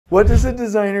What does a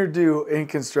designer do in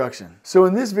construction? So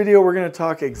in this video, we're going to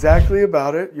talk exactly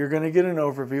about it. You're going to get an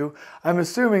overview. I'm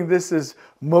assuming this is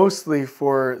mostly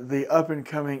for the up and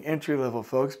coming entry-level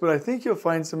folks, but I think you'll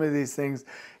find some of these things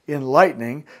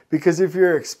enlightening, because if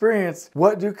you're experienced,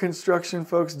 what do construction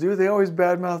folks do? They always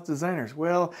badmouth designers.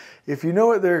 Well, if you know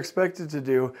what they're expected to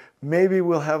do, maybe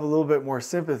we'll have a little bit more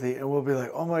sympathy and we'll be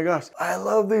like, oh my gosh, I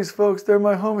love these folks. They're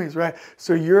my homies, right?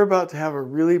 So you're about to have a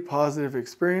really positive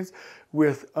experience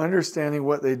with understanding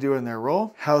what they do in their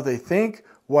role, how they think,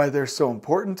 why they're so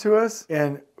important to us,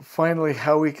 and finally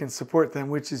how we can support them,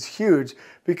 which is huge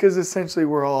because essentially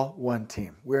we're all one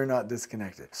team. We're not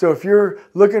disconnected. So if you're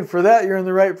looking for that, you're in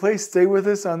the right place. Stay with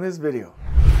us on this video.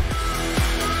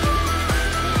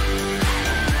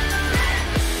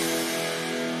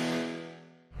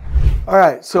 All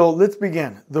right, so let's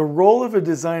begin. The role of a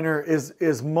designer is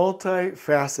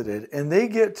multifaceted, and they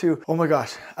get to, oh my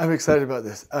gosh, I'm excited about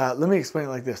this. Let me explain it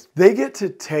like this. They get to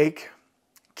take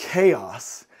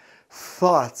chaos,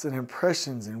 thoughts and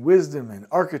impressions and wisdom and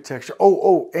architecture,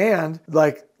 and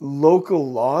like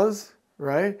local laws,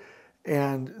 right?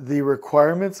 And the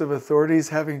requirements of authorities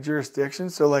having jurisdiction.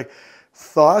 So like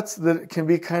thoughts that can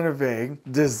be kind of vague,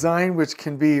 design which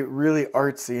can be really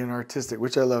artsy and artistic,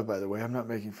 which I love, by the way, I'm not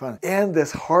making fun, and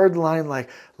this hard line like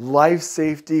life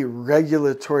safety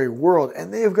regulatory world,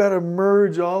 and they've got to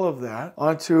merge all of that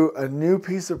onto a new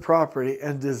piece of property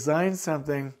and design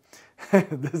something.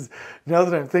 Now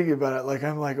that I'm thinking about it, like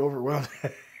I'm like overwhelmed.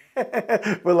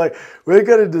 But like we've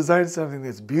got to design something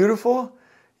that's beautiful,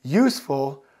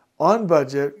 useful, on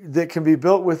budget, that can be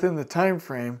built within the time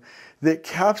frame, that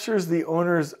captures the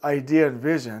owner's idea and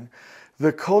vision,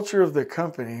 the culture of the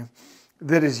company,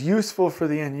 that is useful for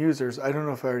the end users. I don't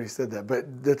know if I already said that,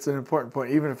 but that's an important point.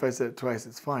 Even if I said it twice,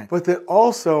 it's fine. But that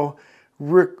also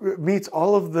meets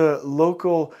all of the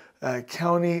local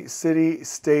county, city,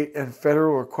 state, and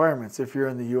federal requirements if you're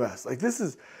in the US. Like this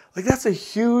is, like that's a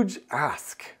huge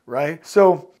ask, right?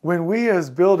 So when we as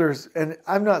builders, and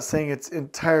I'm not saying it's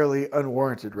entirely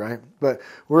unwarranted, right? But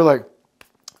we're like,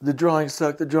 the drawings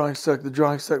suck, the drawings suck, the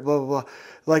drawings suck, blah, blah, blah.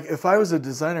 Like if I was a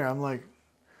designer, I'm like,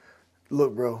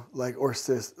 look, bro, like, or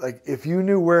sis, like if you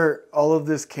knew where all of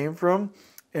this came from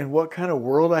and what kind of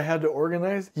world I had to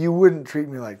organize, you wouldn't treat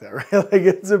me like that, right? Like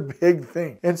it's a big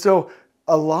thing. And so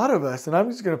a lot of us, and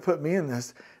I'm just going to put me in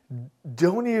this,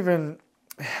 don't even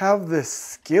have the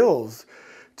skills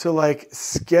to like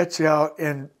sketch out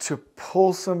and to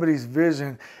pull somebody's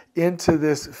vision into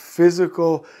this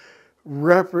physical,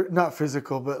 not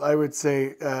physical, but I would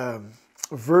say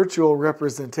virtual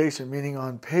representation, meaning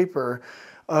on paper,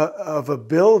 of a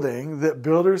building that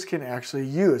builders can actually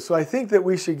use. So I think that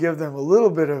we should give them a little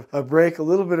bit of a break, a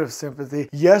little bit of sympathy.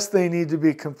 Yes, they need to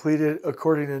be completed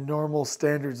according to normal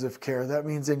standards of care. That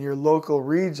means in your local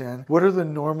region, what are the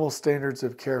normal standards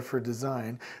of care for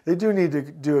design? They do need to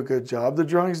do a good job. The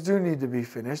drawings do need to be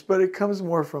finished, but it comes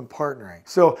more from partnering.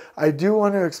 So I do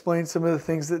want to explain some of the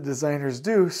things that designers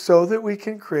do so that we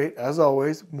can create, as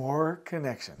always, more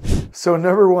connection. So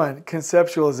number one,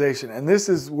 conceptualization. And this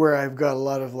is where I've got a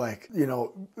lot of like, you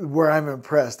know, where I'm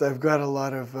impressed. I've got a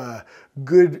lot of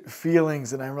good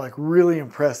feelings and I'm like really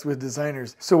impressed with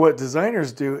designers. So what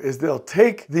designers do is they'll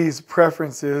take these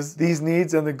preferences, these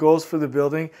needs and the goals for the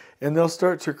building, and they'll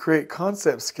start to create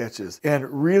concept sketches and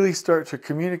really start to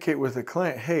communicate with the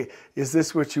client. Hey, is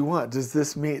this what you want? Does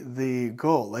this meet the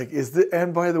goal? Like,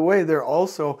 and by the way, they're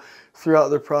also throughout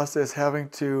the process having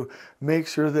to make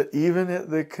sure that even at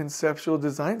the conceptual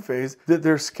design phase, that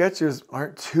their sketches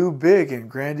aren't too big and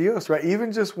grandiose, right?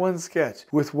 Even just one sketch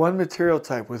with one material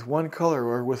type, with one color,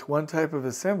 or with one type of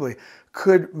assembly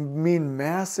could mean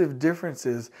massive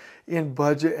differences in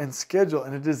budget and schedule.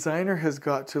 And a designer has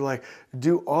got to like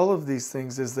do all of these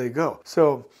things as they go.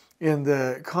 So in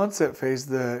the concept phase,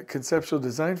 the conceptual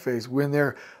design phase, when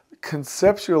they're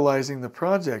conceptualizing the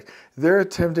project, they're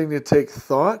attempting to take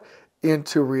thought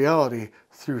into reality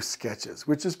through sketches,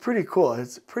 which is pretty cool.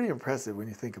 It's pretty impressive when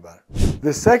you think about it.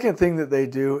 The second thing that they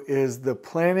do is the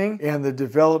planning and the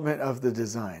development of the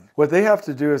design. What they have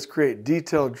to do is create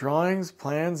detailed drawings,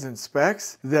 plans, and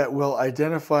specs that will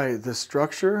identify the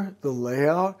structure, the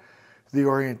layout, the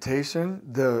orientation,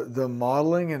 the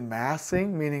modeling and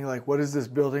massing, meaning like what is this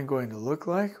building going to look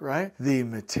like, right? The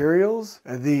materials,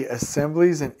 the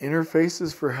assemblies and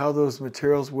interfaces for how those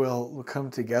materials will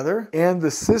come together, and the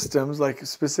systems, like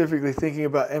specifically thinking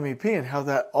about MEP and how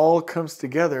that all comes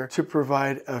together to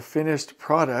provide a finished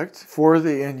product for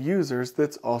the end users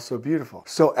that's also beautiful.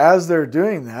 So as they're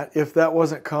doing that, if that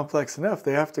wasn't complex enough,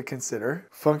 they have to consider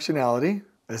functionality,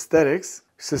 aesthetics,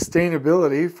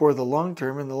 sustainability for the long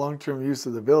term and the long-term use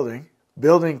of the building,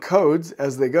 building codes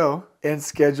as they go, and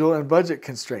schedule and budget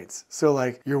constraints. So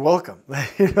like, you're welcome.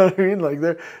 You know what I mean? Like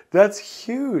that's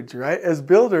huge, right? As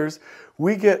builders,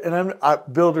 we get, and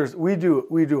builders, we do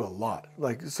a lot.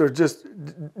 Like, so just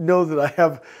know that I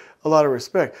have a lot of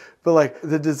respect. But like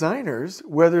the designers,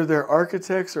 whether they're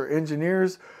architects or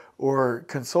engineers or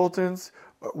consultants,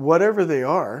 whatever they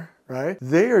are, right?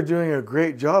 They are doing a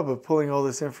great job of pulling all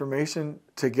this information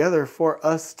together for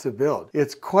us to build.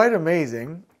 It's quite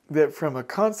amazing that from a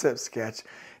concept sketch,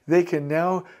 they can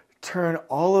now turn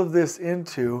all of this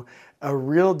into a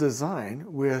real design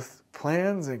with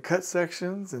plans and cut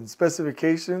sections and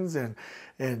specifications and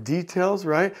details,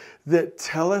 right? That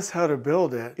tell us how to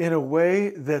build it in a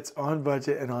way that's on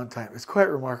budget and on time. It's quite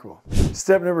remarkable.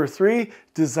 Step number 3,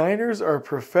 designers are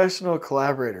professional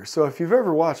collaborators. So if you've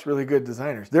ever watched really good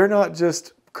designers, they're not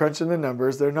just crunching the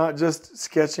numbers. They're not just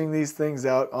sketching these things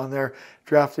out on their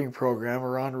drafting program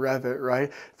or on Revit, right?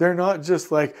 They're not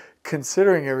just like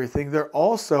considering everything. They're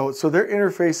also, so they're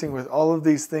interfacing with all of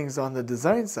these things on the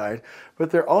design side,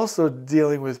 but they're also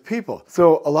dealing with people.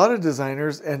 So a lot of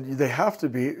designers, and they have to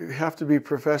be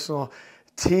professional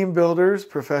team builders,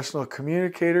 professional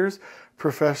communicators,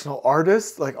 professional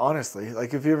artists. Like honestly,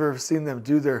 like if you've ever seen them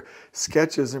do their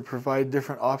sketches and provide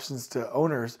different options to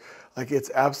owners, like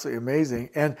it's absolutely amazing.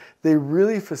 And they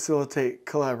really facilitate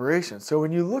collaboration. So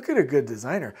when you look at a good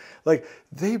designer, like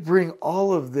they bring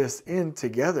all of this in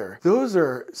together. Those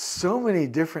are so many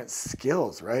different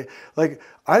skills, right? Like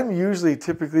I'm usually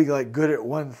typically like good at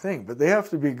one thing, but they have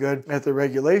to be good at the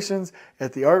regulations,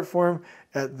 at the art form,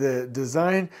 at the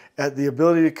design, at the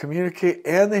ability to communicate,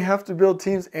 and they have to build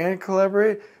teams and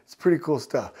collaborate. It's pretty cool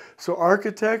stuff. So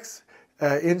architects,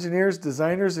 engineers,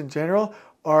 designers in general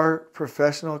are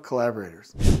professional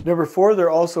collaborators. Number 4, they're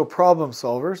also problem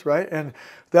solvers, right? And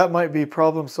that might be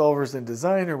problem solvers in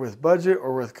design or with budget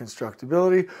or with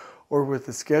constructability or with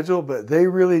the schedule, but they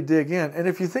really dig in. And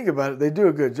if you think about it, they do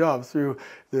a good job through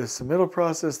the submittal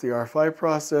process, the R5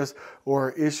 process,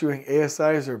 or issuing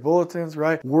ASIs or bulletins,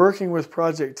 right? Working with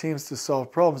project teams to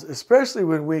solve problems, especially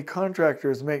when we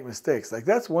contractors make mistakes. Like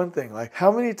that's one thing. Like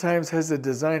how many times has a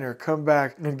designer come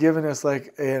back and given us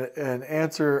like an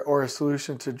answer or a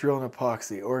solution to drill an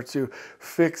epoxy or to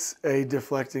fix a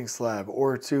deflecting slab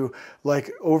or to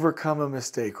like overcome a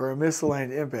mistake or a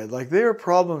misaligned embed? Like they are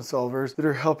problem solvers that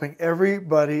are helping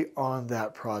everybody on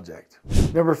that project.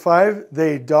 Number 5,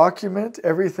 they document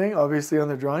everything, obviously on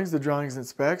the drawings and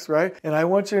specs, right? And I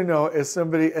want you to know, as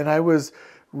somebody, and I was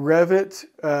Revit,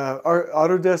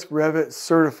 Autodesk Revit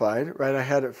certified, right? I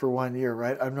had it for 1 year,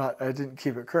 right? I didn't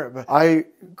keep it current, but I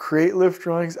create lift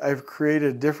drawings. I've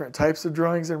created different types of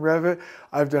drawings in Revit.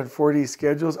 I've done 4D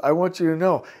schedules. I want you to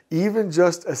know, even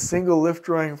just a single lift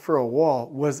drawing for a wall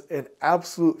was an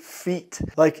absolute feat.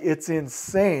 Like it's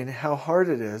insane how hard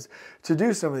it is to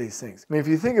do some of these things. I mean, if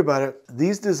you think about it,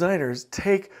 these designers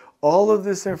take all of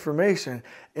this information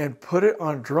and put it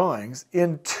on drawings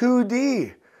in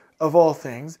 2D. Of all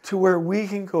things, to where we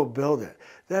can go build it.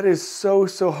 That is so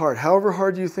hard. However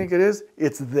hard you think it is,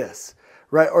 it's this,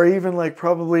 right? Or even like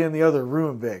probably in the other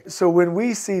room big. So when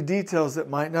we see details that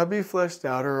might not be fleshed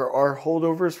out or are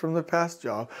holdovers from the past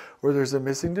job, or there's a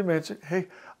missing dimension, hey,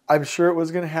 I'm sure it was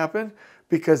going to happen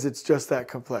because it's just that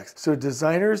complex. So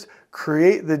designers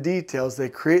create the details, they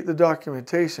create the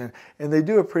documentation, and they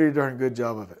do a pretty darn good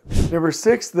job of it. Number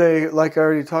 6, they, like I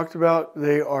already talked about,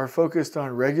 they are focused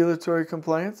on regulatory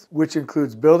compliance, which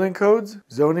includes building codes,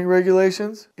 zoning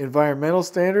regulations, environmental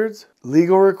standards,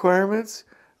 legal requirements,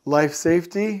 life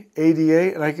safety,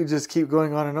 ADA, and I could just keep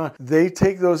going on and on. They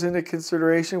take those into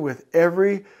consideration with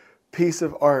every piece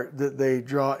of art that they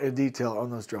draw in detail on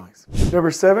those drawings. Number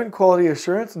 7, quality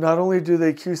assurance. Not only do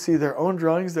they QC their own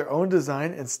drawings, their own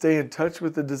design, and stay in touch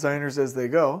with the designers as they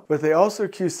go, but they also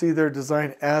QC their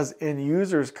design as end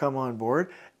users come on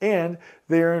board, and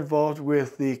they are involved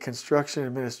with the construction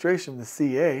administration, the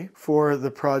CA, for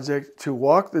the project to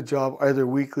walk the job either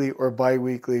weekly or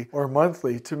bi-weekly or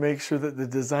monthly to make sure that the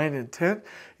design intent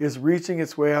is reaching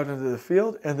its way out into the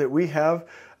field and that we have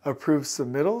approved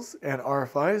submittals and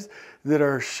RFIs that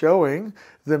are showing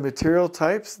the material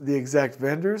types, the exact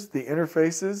vendors, the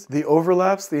interfaces, the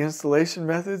overlaps, the installation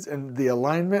methods, and the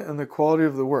alignment and the quality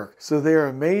of the work. So they are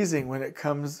amazing when it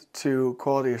comes to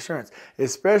quality assurance,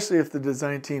 especially if the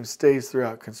design team stays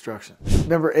throughout construction.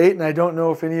 Number 8, and I don't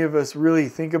know if any of us really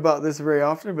think about this very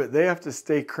often, but they have to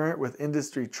stay current with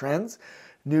industry trends.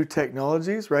 new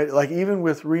technologies, right? Like even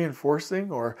with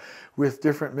reinforcing or with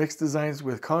different mixed designs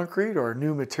with concrete or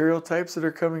new material types that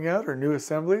are coming out or new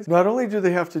assemblies, not only do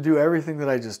they have to do everything that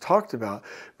I just talked about,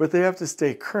 but they have to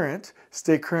stay current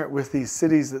with these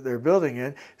cities that they're building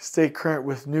in, stay current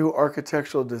with new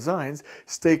architectural designs,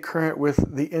 stay current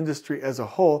with the industry as a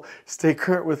whole, stay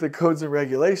current with the codes and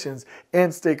regulations,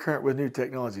 and stay current with new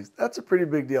technologies. That's a pretty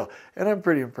big deal, and I'm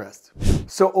pretty impressed.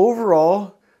 So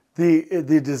overall,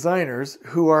 the designers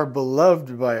who are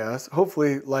beloved by us,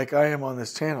 hopefully like I am on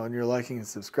this channel and you're liking and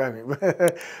subscribing,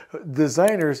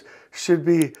 designers should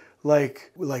be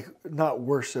like not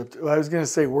worshipped. I was going to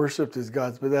say worshipped as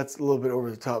gods, but that's a little bit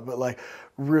over the top, but like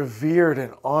revered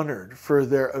and honored for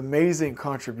their amazing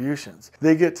contributions.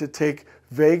 They get to take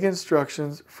vague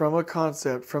instructions from a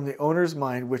concept from the owner's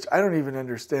mind, which I don't even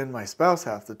understand my spouse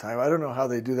half the time. I don't know how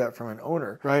they do that from an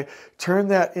owner, right? Turn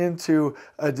that into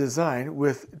a design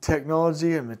with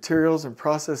technology and materials and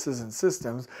processes and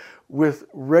systems with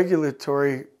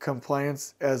regulatory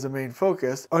compliance as a main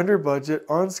focus, under budget,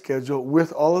 on schedule,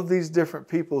 with all of these different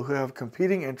people who have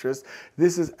competing interests.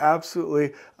 This is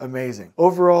absolutely amazing.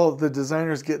 Overall, the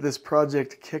designers get this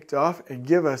project kicked off and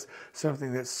give us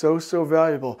something that's so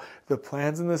valuable, the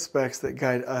plans and the specs that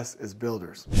guide us as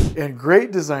builders. And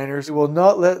great designers will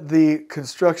not let the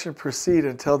construction proceed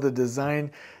until the design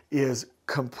is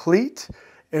complete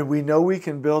and we know we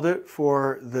can build it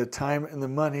for the time and the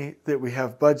money that we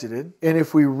have budgeted. And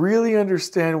if we really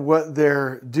understand what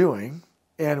they're doing,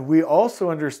 and we also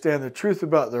understand the truth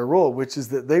about their role, which is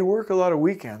that they work a lot of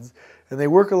weekends and they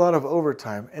work a lot of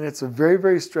overtime, and it's a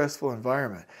very stressful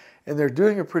environment, and they're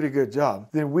doing a pretty good job,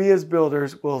 then we as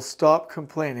builders will stop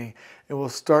complaining and we'll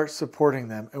start supporting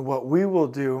them. And what we will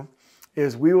do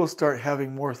is we will start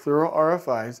having more thorough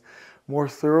RFIs, more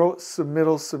thorough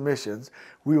submittal submissions.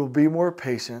 We will be more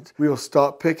patient. We will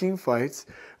stop picking fights.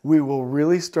 We will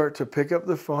really start to pick up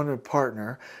the phone and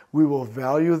partner. We will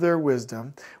value their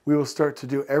wisdom. We will start to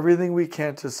do everything we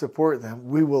can to support them.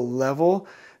 We will level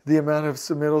the amount of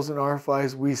submittals and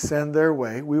RFIs we send their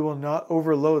way. We will not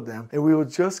overload them, and we will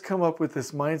just come up with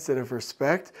this mindset of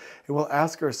respect, and we'll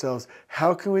ask ourselves,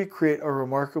 how can we create a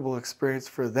remarkable experience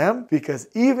for them? Because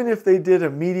even if they did a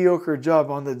mediocre job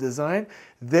on the design,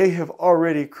 they have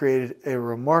already created a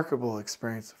remarkable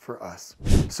experience for us.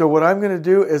 So what I'm going to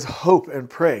do is hope and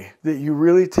pray that you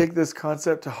really take this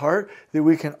concept to heart, that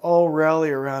we can all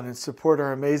rally around and support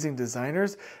our amazing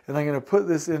designers. And I'm going to put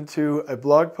this into a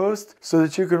blog post so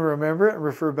that you can remember it and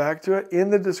refer back to it in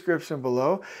the description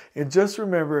below. And just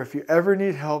remember, if you ever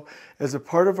need help, as a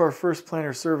part of our First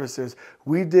Planner services,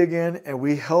 we dig in and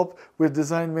we help with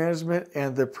design management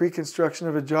and the pre-construction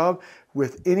of a job.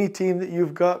 With any team that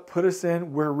you've got, put us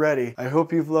in, we're ready. I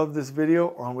hope you've loved this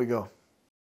video. On we go.